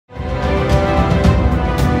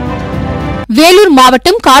வேலூர்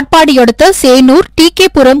மாவட்டம் காட்பாடி அடுத்த சேனூர்,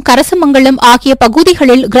 டிகேபுரம், கரசமங்கலம் ஆகிய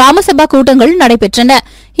பகுதிகளில் கிராம சபா கூட்டங்கள் நடைபெற்றன.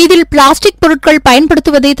 இதில் பிளாஸ்டிக் பொருட்கள்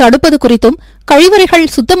பயன்படுத்துவதை தடுப்பது குறித்தும், கழிவறைகள்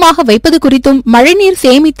சுத்தமாக வைப்பது குறித்தும், மழைநீர்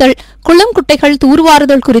சேமித்தல், குளம் குட்டைகள்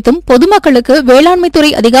தூர்வாறுதல் குறித்தும் பொதுமக்களுக்கு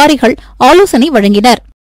வேளாண்மைத்துறை அதிகாரிகள் ஆலோசனை வழங்கினர்.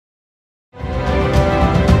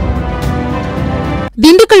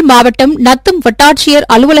 திண்டுக்கல் மாவட்டம் நத்தம் வட்டாட்சியர்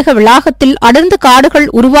அலுவலக வளாகத்தில் அடர்ந்த காடுகள்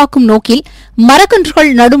உருவாக்கும் நோக்கில் மரக்கன்றுகள்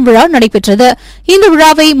நடும் விழா நடைபெற்றது. இந்த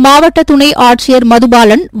விழாவை மாவட்ட துணை ஆட்சியர்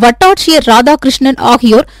மதுபாலன், வட்டாட்சியர் ராதாகிருஷ்ணன்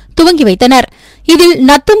ஆகியோர் துவங்கி வைத்தனர். இதில்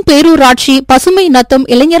நத்தம் பேரூராட்சி, பசுமை நத்தம்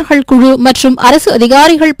இளைஞர்கள் குழு மற்றும் அரசு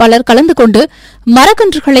அதிகாரிகள் பலர் கலந்து கொண்டு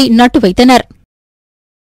மரக்கன்றுகளை நட்டு வைத்தனர்.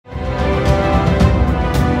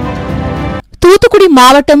 தூத்துக்குடி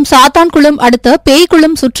மாவட்டம் சாத்தான்குளம் அடுத்த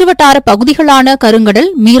பேய்குளம் சுற்றுவட்டார பகுதிகளான கருங்கடல்,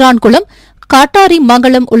 மீரான்குளம், காட்டாரி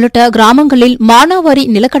மங்கலம் உள்ளிட்ட கிராமங்களில் மானாவாரி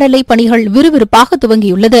நிலக்கடலை பணிகள் விறுவிறுப்பாக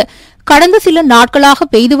துவங்கியுள்ளது. கடந்த சில நாட்களாக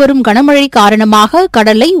பெய்து வரும் கனமழை காரணமாக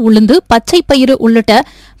கடலை, உளுந்து, பச்சை பயிறு உள்ளிட்ட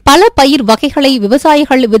பல பயிர் வகைகளை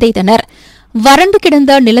விவசாயிகள் விதைத்தனர். வறண்டு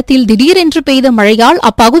கிடந்த நிலத்தில் திடீரென்று பெய்த மழையால்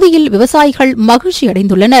அப்பகுதியில் விவசாயிகள்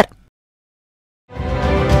மகிழ்ச்சியடைந்துள்ளனர்.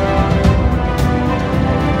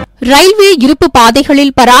 ரயில்வே இருப்பு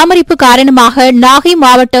பாதைகளில் பராமரிப்பு காரணமாக நாகை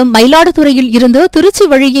மாவட்டம் மயிலாடுதுறையில் இருந்து திருச்சி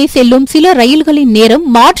வழியே செல்லும் சில ரயில்களின் நேரம்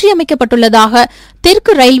மாற்றியமைக்கப்பட்டுள்ளதாக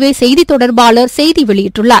தெற்கு ரயில்வே செய்தி தொடர்பாளர் செய்தி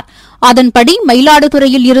வெளியிட்டுள்ளார். அதன்படி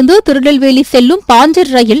மயிலாடுதுறையில் இருந்து திருநெல்வேலி செல்லும்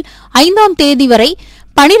பாஞ்சர் ரயில் 5ஆம் தேதி வரை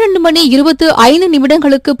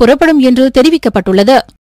 12:25 புறப்படும் என்று தெரிவிக்கப்பட்டுள்ளது.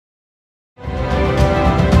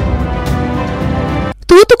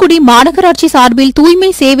 தூத்துக்குடி மாநகராட்சி சார்பில் தூய்மை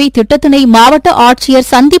சேவை திட்டத்தினை மாவட்ட ஆட்சியர்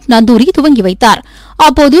சந்தீப் நந்தூரி துவங்கி வைத்தார்.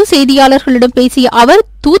 அப்போது செய்தியாளர்களிடம் பேசிய அவர்,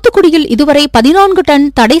 தூத்துக்குடியில் இதுவரை 14 டன்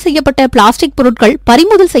தடை செய்யப்பட்ட பிளாஸ்டிக் பொருட்கள்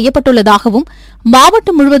பறிமுதல் செய்யப்பட்டுள்ளதாகவும்,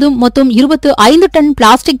 மாவட்டம் முழுவதும் மொத்தம் 25 டன்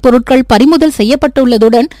பிளாஸ்டிக் பொருட்கள் பறிமுதல்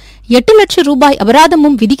செய்யப்பட்டுள்ளதுடன் 8 லட்சம் ரூபாய்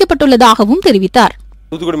அபராதமும் விதிக்கப்பட்டுள்ளதாகவும் தெரிவித்தார்.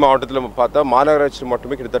 தூத்துக்குடி மாவட்டத்தில் பார்த்தா மாநகராட்சி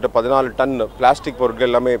மட்டுமே கிட்டத்தட்ட 14 டன் பிளாஸ்டிக் பொருட்கள்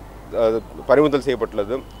எல்லாமே பறிமுதல்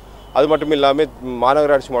செய்யப்பட்டுள்ளது. அது மட்டும் இல்லாமல்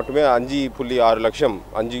மாநகராட்சி மட்டுமே 5.6 லட்சம்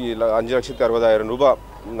 5,60,000 ரூபாய்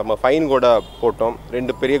நம்ம ஃபைன் கூட போட்டோம்.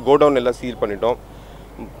 2 பெரிய கோடவுன் எல்லாம் சீல் பண்ணிட்டோம்.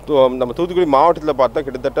 நம்ம தூத்துக்குடி மாவட்டத்தில் பார்த்தா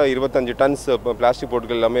கிட்டத்தட்ட 25 டன்ஸ் பிளாஸ்டிக்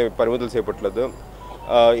பொருட்கள் எல்லாமே பறிமுதல் செய்யப்பட்டுள்ளது.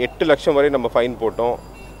 8 லட்சம் வரை நம்ம ஃபைன் போட்டோம்.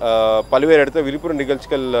 பல்வேறு இடத்துல விழிப்புணர்வு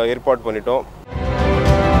நிகழ்ச்சிகள் ஏற்பாடு பண்ணிட்டோம்.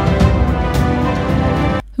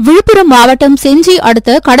 விழுப்புரம் மாவட்டம் செஞ்சி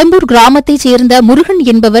அடுத்த கடம்பூர் கிராமத்தைச் சேர்ந்த முருகன்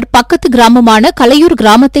என்பவர் பக்கத்து கிராமமான கலையூர்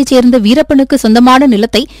கிராமத்தைச் சேர்ந்த வீரப்பனுக்கு சொந்தமான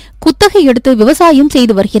நிலத்தை குத்தகை எடுத்து விவசாயம்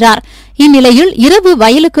செய்து வருகிறார். இந்நிலையில் இரவு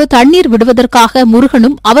வயலுக்கு தண்ணீர் விடுவதற்காக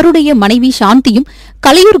முருகனும் அவருடைய மனைவி சாந்தியும்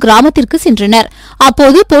கலையூர் கிராமத்திற்கு சென்றனர்.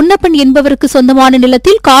 அப்போது பொன்னப்பன் என்பவருக்கு சொந்தமான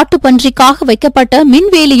நிலத்தில் காட்டு பன்றிக்காக வைக்கப்பட்ட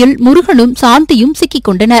மின்வேலியில் முருகனும் சாந்தியும் சிக்கிக்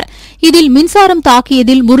கொண்டனர். இதில் மின்சாரம்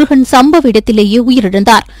தாக்கியதில் முருகன் சம்பவ இடத்திலேயே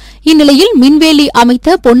உயிரிழந்தார். இந்நிலையில் மின்வேலி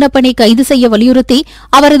அமைத்த பொன்னப்பனை கைது செய்ய வலியுறுத்தி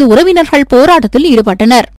அவரது உறவினர்கள் போராட்டத்தில்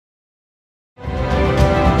ஈடுபட்டனர்.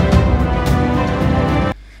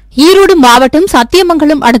 ஈரோடு மாவட்டம்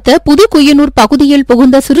சத்தியமங்கலம் அடுத்த புதுக்குயனூர் பகுதியில்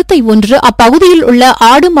புகுந்த சிறுத்தை ஒன்று அப்பகுதியில் உள்ள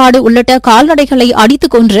ஆடு, மாடு உள்ளிட்ட கால்நடைகளை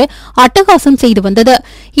அடித்துக் கொன்று அட்டகாசம் செய்து வந்தது.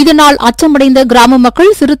 இதனால் அச்சமடைந்த கிராம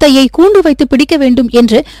மக்கள் சிறுத்தையை கூண்டு வைத்து பிடிக்க வேண்டும்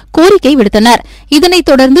என்று கோரிக்கை விடுத்தனர். இதனைத்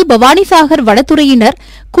தொடர்ந்து பவானிசாகர் வனத்துறையினர்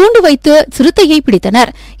கூண்டு வைத்து சிறுத்தையை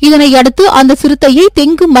பிடித்தனர். இதனையடுத்து அந்த சிறுத்தையை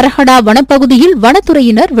தெங்கு மரஹடா வனப்பகுதியில்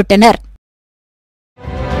வனத்துறையினர் விட்டனர்.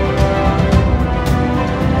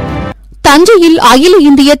 தஞ்சையில் அகில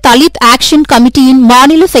இந்திய தலித் ஆக்ஷன் கமிட்டியின்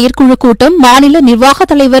மாநில செயற்குழு கூட்டம் மாநில நிர்வாக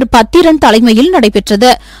தலைவர் பத்திரன் தலைமையில்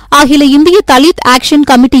நடைபெற்றது. அகில இந்திய தலித் ஆக்ஷன்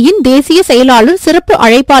கமிட்டியின் தேசிய செயலாளர் சிறப்பு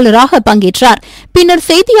அழைப்பாளராக பங்கேற்றார். பின்னர்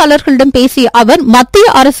செய்தியாளர்களிடம் பேசிய அவர், மத்திய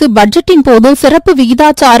அரசு பட்ஜெட்டின் போது சிறப்பு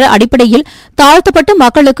விகிதாச்சார அடிப்படையில் தாழ்த்தப்பட்ட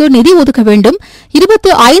மக்களுக்கு நிதி ஒதுக்க வேண்டும்,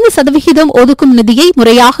 25% ஒதுக்கும் நிதியை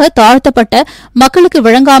முறையாக தாழ்த்தப்பட்ட மக்களுக்கு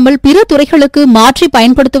வழங்காமல் பிற துறைகளுக்கு மாற்றி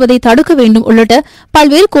பயன்படுத்துவதை தடுக்க வேண்டும் உள்ளிட்ட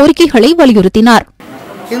பல்வேறு கோரிக்கைகளை வலியுறுத்தினார்.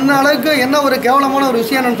 இந்த அளவுக்கு என்ன ஒரு கேவலமான ஒரு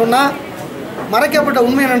விஷயம் என்னன்னு சொன்னா, மறைக்கப்பட்ட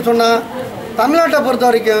உண்மை என்னன்னு சொன்னா, தமிழ்நாட்டை பொறுத்த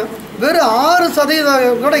வரைக்கும் வெறும்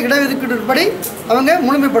 6% கூட இடஒதுக்கீடுபடி அவங்க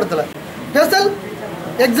முழுமைப்படுத்தலை. ஸ்பெஷல்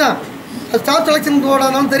எக்ஸாம் ஸ்டாஃப் செலெக்ஷன் போர்டாக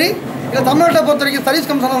இருந்தாலும் சரி, இல்லை தமிழ்நாட்டை பொறுத்த வரைக்கும் சர்வீஸ்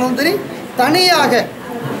கமிஷனாக இருந்தாலும் சரி, தனியாக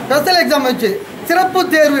ஸ்பெஷல் எக்ஸாம் வச்சு சிறப்பு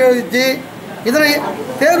தேர்வு எழுதி இதனை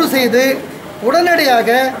தேர்வு செய்து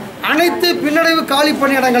உடனடியாக அனைத்து பின்னடைவு காலி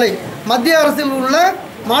பணியிடங்களை மத்திய அரசில் உள்ள,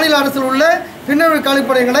 மாநில அரசில் உள்ள பின்னடைவு காலி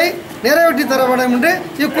பணியிடங்களை நிறைவேற்றி தர வேண்டும் என்று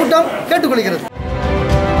இக்கூட்டம் கேட்டுக்கொள்கிறது.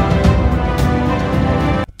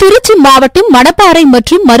 திருச்சி மாவட்டம் மணப்பாறை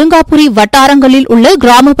மற்றும் மருங்காபுரி வட்டாரங்களில் உள்ள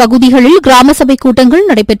கிராம பகுதிகளில் கிராம சபை கூட்டங்கள்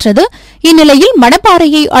நடைபெற்றது. இந்நிலையில்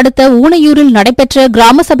மணப்பாறையை அடுத்த ஊனையூரில் நடைபெற்ற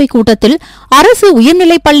கிராம சபை கூட்டத்தில் அரசு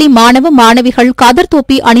உயர்நிலைப்பள்ளி மாணவ மாணவிகள் கதர்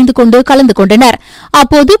தொப்பி அணிந்து கொண்டு கலந்து கொண்டனர்.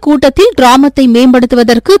 அப்போது கூட்டத்தில் கிராமத்தை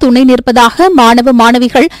மேம்படுத்துவதற்கு துணை நிற்பதாக மாணவ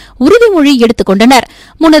மாணவிகள் உறுதிமொழி எடுத்துக் கொண்டனர்.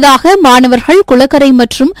 முன்னதாக மாணவர்கள் குளக்கரை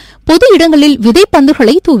மற்றும் பொது இடங்களில்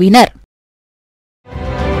விதைப்பந்துகளை தூவினர்.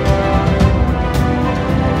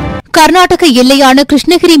 கர்நாடக எல்லையான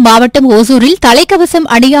கிருஷ்ணகிரி மாவட்டம் ஓசூரில் தலைக்கவசம்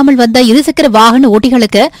அணியாமல் வந்த இருசக்கர வாகன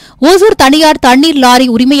ஓட்டிகளுக்கு ஓசூர் தனியார் தண்ணீர் லாரி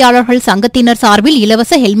உரிமையாளர்கள் சங்கத்தினர் சார்பில்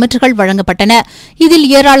இலவச ஹெல்மெட்டுகள் வழங்கப்பட்டன. இதில்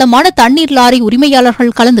ஏராளமான தண்ணீர் லாரி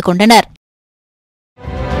உரிமையாளர்கள் கலந்து கொண்டனர்.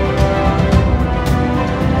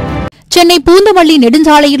 சென்னை பூந்தமல்லி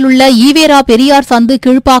நெடுஞ்சாலையில் உள்ள ஈவேரா பெரியார் சந்து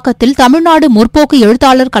கீழ்ப்பாக்கத்தில் தமிழ்நாடு முற்போக்கு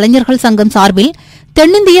எழுத்தாளர் கலைஞர்கள் சங்கம் சார்பில்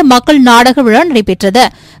தென்னிந்திய மக்கள் நாடக விழா நடைபெற்றது.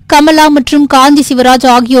 கமலா மற்றும் காஞ்சி சிவராஜ்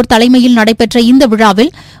ஆகியோர் தலைமையில் நடைபெற்ற இந்த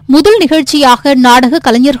விழாவில் முதல் நிகழ்ச்சியாக நாடக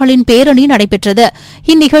கலைஞர்களின் பேரணி நடைபெற்றது.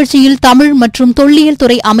 இந்நிகழ்ச்சியில் தமிழ் மற்றும் தொல்லியல்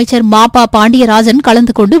துறை அமைச்சர் மாபா பாண்டியராஜன்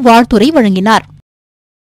கலந்து கொண்டு வாழ்த்துரை வழங்கினார்.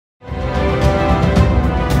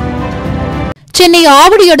 சென்னை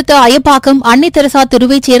ஆவடி அடுத்த அயப்பாக்கம் அன்னை தெரசா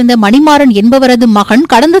தெருவைச் சேர்ந்த மணிமாறன் என்பவரது மகன்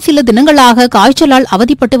கடந்த சில தினங்களாக காய்ச்சலால்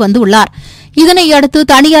அவதிப்பட்டு வந்துள்ளார். இதனையடுத்து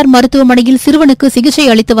தனியார் மருத்துவமனையில் சிறுவனுக்கு சிகிச்சை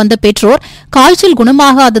அளித்து வந்த பெற்றோர் காய்ச்சல்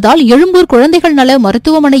குணமாகாததால் எழும்பூர் குழந்தைகள் நல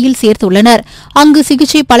மருத்துவமனையில் சேர்த்துள்ளனர். அங்கு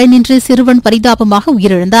சிகிச்சை பலனின்றி சிறுவன் பரிதாபமாக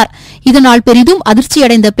உயிரிழந்தார். இதனால் பெரிதும்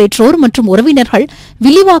அதிர்ச்சியடைந்த பெற்றோர் மற்றும் உறவினர்கள்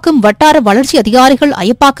வில்லிவாக்கம் வட்டார வளர்ச்சி அதிகாரிகள்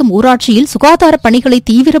அயப்பாக்கம் ஊராட்சியில் சுகாதார பணிகளை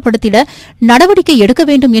தீவிரப்படுத்திட நடவடிக்கை எடுக்க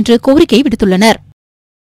வேண்டும் என்று கோரிக்கை விடுத்துள்ளனர்.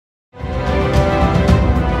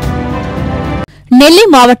 நெல்லை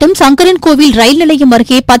மாவட்டம் சங்கரன்கோவில் ரயில் நிலையம்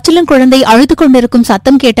அருகே பச்சிளங்குழந்தை அழுது கொண்டிருக்கும்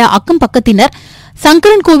சத்தம் கேட்ட அக்கம் பக்கத்தினர்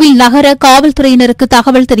சங்கரன்கோவில் நகர காவல்துறையினருக்கு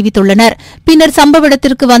தகவல் தெரிவித்துள்ளனர். பின்னர் சம்பவ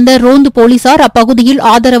இடத்திற்கு வந்த ரோந்து போலீசார் அப்பகுதியில்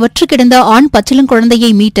ஆதரவற்று கிடந்த ஆண்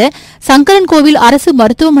பச்சிளங்குழந்தையை மீட்டு சங்கரன்கோவில் அரசு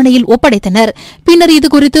மருத்துவமனையில் ஒப்படைத்தனர். பின்னர்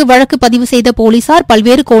இதுகுறித்து வழக்கு பதிவு செய்த போலீசார்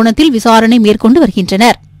பல்வேறு கோணத்தில் விசாரணை மேற்கொண்டு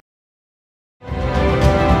வருகின்றனர்.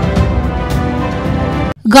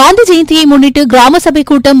 காந்தி ஜெயந்தியை முன்னிட்டு கிராம சபை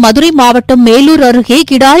கூட்டம் மதுரை மாவட்டம் மேலூர் அருகே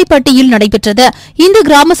கிடாரிப்பட்டியில் நடைபெற்றது. இந்த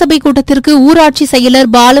கிராம சபை கூட்டத்திற்கு ஊராட்சி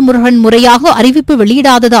செயலர் பாலமுருகன் முறையாக அறிவிப்பு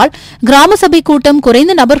வெளியிடாததால் கிராம சபை கூட்டம்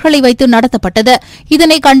குறைந்த நபர்களை வைத்து நடத்தப்பட்டது.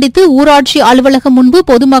 இதனை கண்டித்து ஊராட்சி அலுவலகம் முன்பு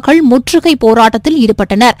பொதுமக்கள் முற்றுகை போராட்டத்தில்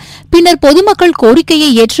ஈடுபட்டனர். பின்னர் பொதுமக்கள் கோரிக்கையை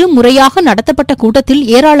ஏற்று முறையாக நடத்தப்பட்ட கூட்டத்தில்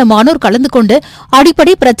ஏராளமானோர் கலந்து கொண்டு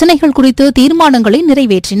அடிப்படை பிரச்சினைகள் குறித்து தீர்மானங்களை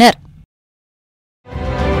நிறைவேற்றினர்.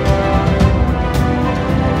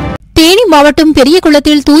 தேனி மாவட்டம்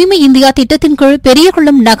பெரியகுளத்தில் தூய்மை இந்தியா திட்டத்தின் கீழ்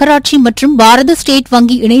பெரியகுளம் நகராட்சி மற்றும் பாரத ஸ்டேட்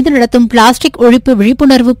வங்கி இணைந்து நடத்தும் பிளாஸ்டிக் ஒழிப்பு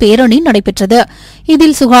விழிப்புணர்வு பேரணி நடைபெற்றது.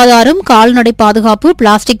 இதில் சுகாதாரம், கால்நடை பாதுகாப்பு,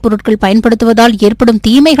 பிளாஸ்டிக் பொருட்கள் பயன்படுத்துவதால் ஏற்படும்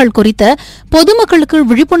தீமைகள் குறித்த பொதுமக்களுக்கு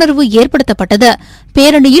விழிப்புணர்வு ஏற்படுத்தப்பட்டது.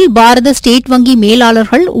 பேரணியில் பாரத ஸ்டேட் வங்கி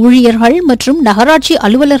மேலாளர்கள், ஊழியர்கள் மற்றும் நகராட்சி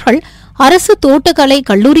அலுவலர்கள், அரசு தோட்டக்கலை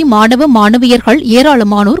கல்லூரி மாணவ மாணவியர்கள்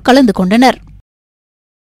ஏராளமானோர் கலந்து கொண்டனர்.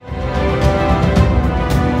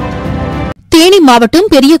 தேனி மாவட்டம்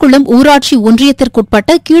பெரியகுளம் ஊராட்சி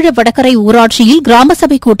ஒன்றியத்திற்குட்பட்ட கீழ வடகரை ஊராட்சியில் கிராம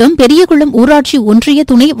சபை கூட்டம் பெரியகுளம் ஊராட்சி ஒன்றிய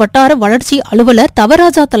துணை வட்டார வளர்ச்சி அலுவலர்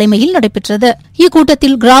தவராஜா தலைமையில் நடைபெற்றது.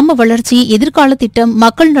 இக்கூட்டத்தில் கிராம வளர்ச்சி, எதிர்கால திட்டம்,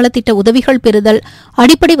 மக்கள் நலத்திட்ட உதவிகள் பெறுதல்,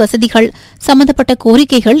 அடிப்படை வசதிகள் சம்பந்தப்பட்ட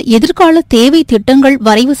கோரிக்கைகள், எதிர்கால தேவை திட்டங்கள்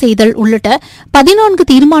வரைவு செய்தல் உள்ளிட்ட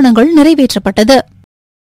 14 தீர்மானங்கள் நிறைவேற்றப்பட்டது.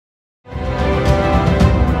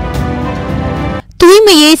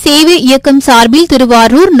 தூய்மையே சேவை இயக்கம் சார்பில்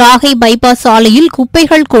திருவாரூர் நாகை பைபாஸ் சாலையில்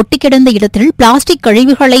குப்பைகள் கொட்டி கிடந்த இடத்தில் பிளாஸ்டிக்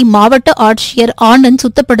கழிவுகளை மாவட்ட ஆட்சியர் ஆனந்த்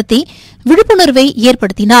சுத்தப்படுத்தி விழிப்புணர்வை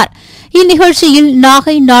ஏற்படுத்தினார். இந்நிகழ்ச்சியில்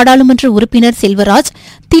நாகை நாடாளுமன்ற உறுப்பினர் செல்வராஜ்,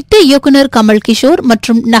 திட்ட இயக்குநர் கமல் கிஷோர்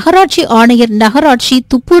மற்றும் நகராட்சி ஆணையர், நகராட்சி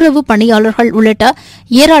துப்புரவு பணியாளர்கள் உள்ளிட்ட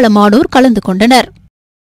ஏராளமானோர் கலந்து கொண்டனர்.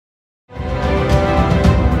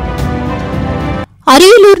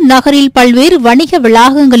 அரியலூர் நகரில் பல்வேறு வணிக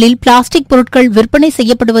வளாகங்களில் பிளாஸ்டிக் பொருட்கள் விற்பனை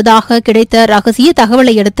செய்யப்படுவதாக கிடைத்த ரகசிய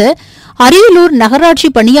தகவலை அடுத்து அரியலூர் நகராட்சி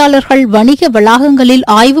பணியாளர்கள் வணிக வளாகங்களில்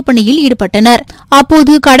ஆய்வுப் பணியில் ஈடுபட்டனர்.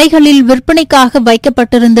 அப்போது கடைகளில் விற்பனைக்காக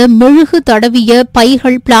வைக்கப்பட்டிருந்த மெழுகு தடவிய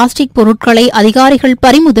பைகள், பிளாஸ்டிக் பொருட்களை அதிகாரிகள்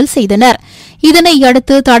பறிமுதல் செய்தனர்.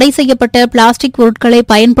 இதனையடுத்து தடை செய்யப்பட்ட பிளாஸ்டிக் பொருட்களை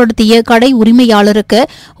பயன்படுத்திய கடை உரிமையாளருக்கு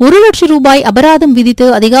 1 லட்சம் ரூபாய் அபராதம் விதித்து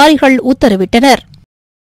அதிகாரிகள் உத்தரவிட்டனர்.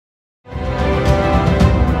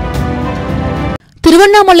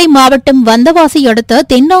 திருவண்ணாமலை மாவட்டம் வந்தவாசி அடுத்த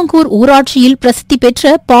தென்னாங்கூர் ஊராட்சியில் பிரசித்தி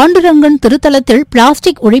பெற்ற பாண்டுரங்கன் திருத்தலத்தில்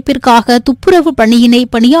பிளாஸ்டிக் ஒழிப்பிற்காக துப்புரவு பணியினை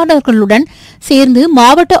பணியாளர்களுடன் சேர்ந்து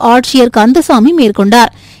மாவட்ட ஆட்சியர் கந்தசாமி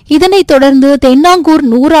மேற்கொண்டார். இதனைத் தொடர்ந்து தென்னாங்கூர்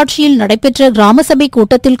நூராட்சியில் நடைபெற்ற கிராம சபை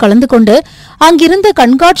கூட்டத்தில் கலந்து கொண்டு அங்கிருந்த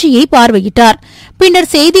கண்காட்சியை பார்வையிட்டார்.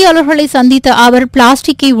 பின்னர் செய்தியாளர்களை சந்தித்த அவர்,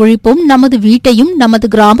 பிளாஸ்டிக்கை ஒழிப்போம், நமது வீட்டையும் நமது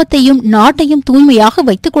கிராமத்தையும் நாட்டையும் தூய்மையாக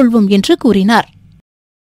வைத்துக் கொள்வோம் என்று கூறினார்.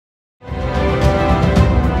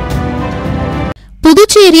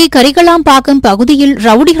 புதுச்சேரி கரிகலாம்பாக்கம் பகுதியில்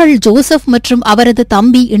ரவுடிகள் ஜோசப் மற்றும் அவரது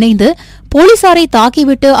தம்பி இணைந்து போலீசாரை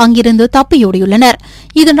தாக்கிவிட்டு அங்கிருந்து தப்பியோடியுள்ளனர்.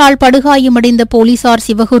 இதனால் படுகாயமடைந்த போலீசார்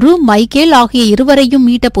சிவகுரு, மைக்கேல் ஆகிய இருவரையும்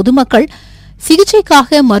மீட்ட பொதுமக்கள்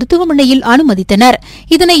சிகிச்சைக்காக மருத்துவமனையில் அனுமதித்தனர்.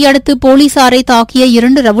 இதனையடுத்து போலீசாரை தாக்கிய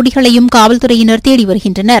 2 ரவுடிகளையும் காவல்துறையினர் தேடி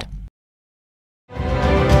வருகின்றனர்.